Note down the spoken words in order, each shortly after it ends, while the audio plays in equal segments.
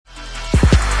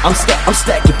I'm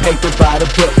stacking paper by the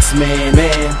books, man.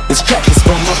 This track is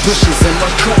for my pushes and my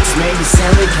cuts, man. You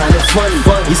sounding kinda funny,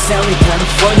 you sounding kinda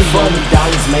funny.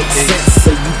 $40 make sense, so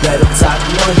you better talk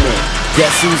money.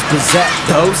 Guess who's berserk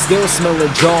though? Still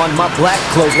smelling John, my black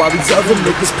clothes, while these other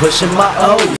niggas pushing my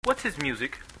O. What's his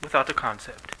music without the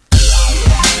concept?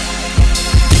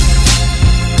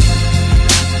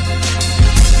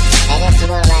 I got some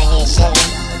more right here,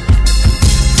 Shugga.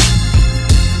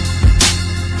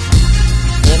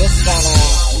 Yeah, this got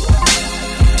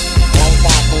laid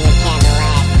back in your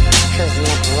Cadillac, cruising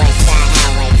up the West Side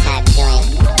Highway type joint.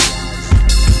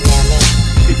 Smell me?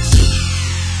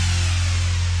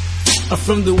 I'm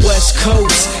from the West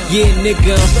Coast, yeah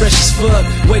nigga, I'm fresh as fuck.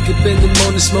 Wake up in the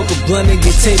morning, smoke a blunt and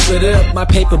get tapered up. My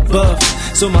paper buff,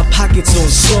 so my pockets on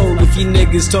swole. If you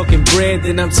niggas talking bread,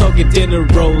 then I'm talking dinner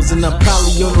rolls. And I'm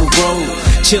probably on the road,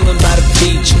 chillin' by the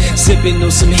beach, sippin'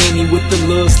 on some Henny with a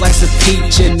little slice of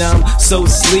peach. And I'm so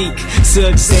sleek,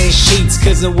 Suggs and sheets,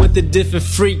 cause I'm with a different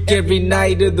freak every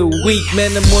night of the week.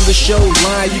 Man, I'm on the show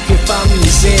line, you can find me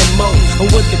in San Mo. I'm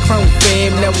with the Chrome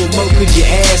fam, now what more could you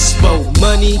ask for?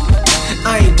 Money?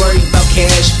 I ain't worried about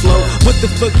cash flow. What the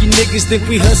fuck you niggas think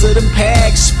we hustle them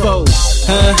packs for?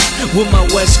 Huh? With my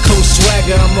West Coast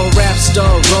swagger, I'm a rap star,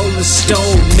 Rolling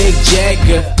Stone, Mick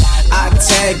Jagger. I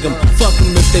tag them, fuck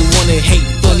them if they wanna hate.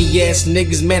 Funny ass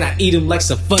niggas, man, I eat them like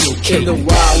some funnel cake. In the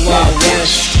Wild Wild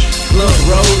West, blood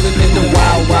rolling in the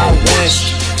Wild Wild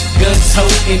West, gun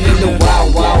toting in the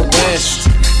Wild Wild West,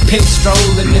 pimp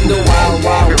strolling in the Wild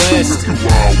Wild West,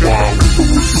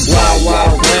 Wild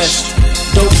Wild West.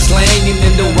 Dope slanging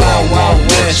in the Wild Wild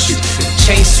West,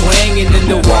 chain swinging in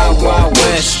the Wild Wild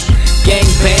West, gang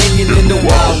banging in the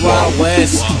Wild Wild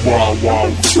West, Wild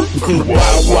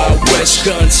Wild West,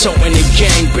 gun toting and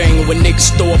gang banging when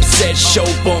niggas throw upset show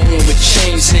bone with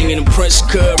chains hanging and press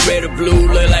cut red or blue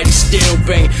look like they still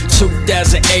bang.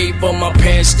 2008 but my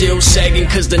pants still sagging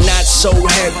cause they're not so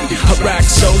heavy. I rock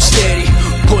so steady,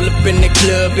 pull up in the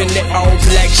club in the all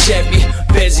black Chevy,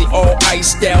 Bezzy all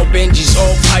iced out, Benji's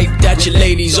all piped out, your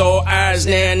ladies all eyes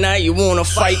now you wanna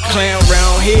fight clown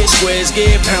round here, squares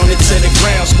get pounded to the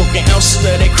ground, smoking ounces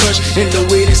of that crush and the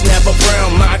weed is never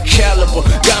brown. My caliber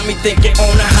got me thinking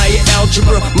on a higher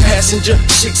algebra. I'm passenger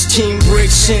 16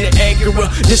 bricks in the Acura.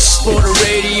 This is for the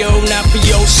radio, not for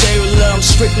your cellular. I'm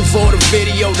strictly for the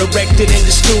video, directed in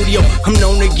the studio. I'm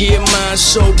known to get mine,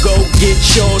 so go get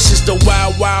yours. It's the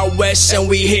Wild Wild West and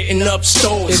we hitting up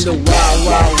stores. In the Wild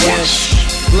Wild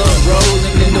West, blood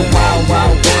rolling in the Wild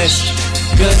Wild West,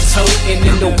 gun toting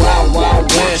in the Wild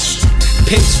Wild West,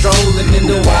 pimp strolling in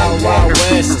the Wild Wild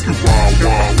West,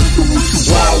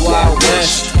 Wild Wild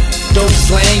West, dope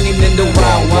slanging in the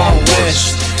Wild Wild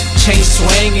West, chain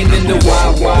swinging in the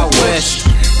Wild Wild West,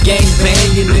 gang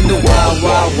banging in the Wild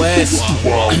Wild West.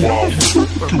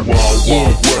 Yeah,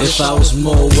 if I was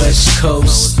more West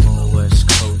Coast,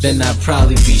 then I'd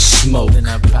probably be smoked.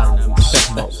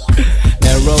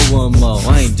 Now roll one more,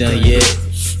 I ain't done yet.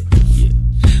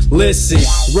 Listen,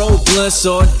 roll blunts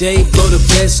all day, blow the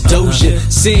best doja.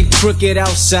 Sing crooked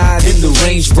outside in the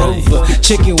Range Rover.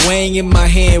 Chicken wing in my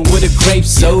hand with a grape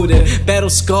soda. Battle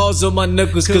scars on my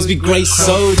knuckles cause we great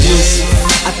soldiers.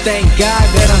 I thank God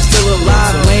that I'm still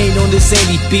alive, laying on this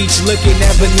sandy beach looking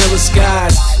at vanilla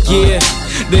skies. Yeah,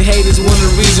 the haters want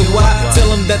a reason why. Tell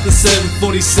them that the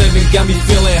 747 got me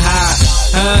feeling high.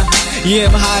 Huh? Yeah,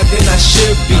 I'm higher than I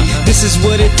should be. This is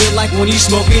what it feel like when you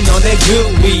smoking on that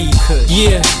good weed.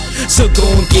 Yeah, so go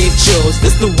and get yours.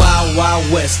 This the Wild Wild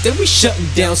West, then we shutting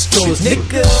down stores,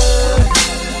 nigga.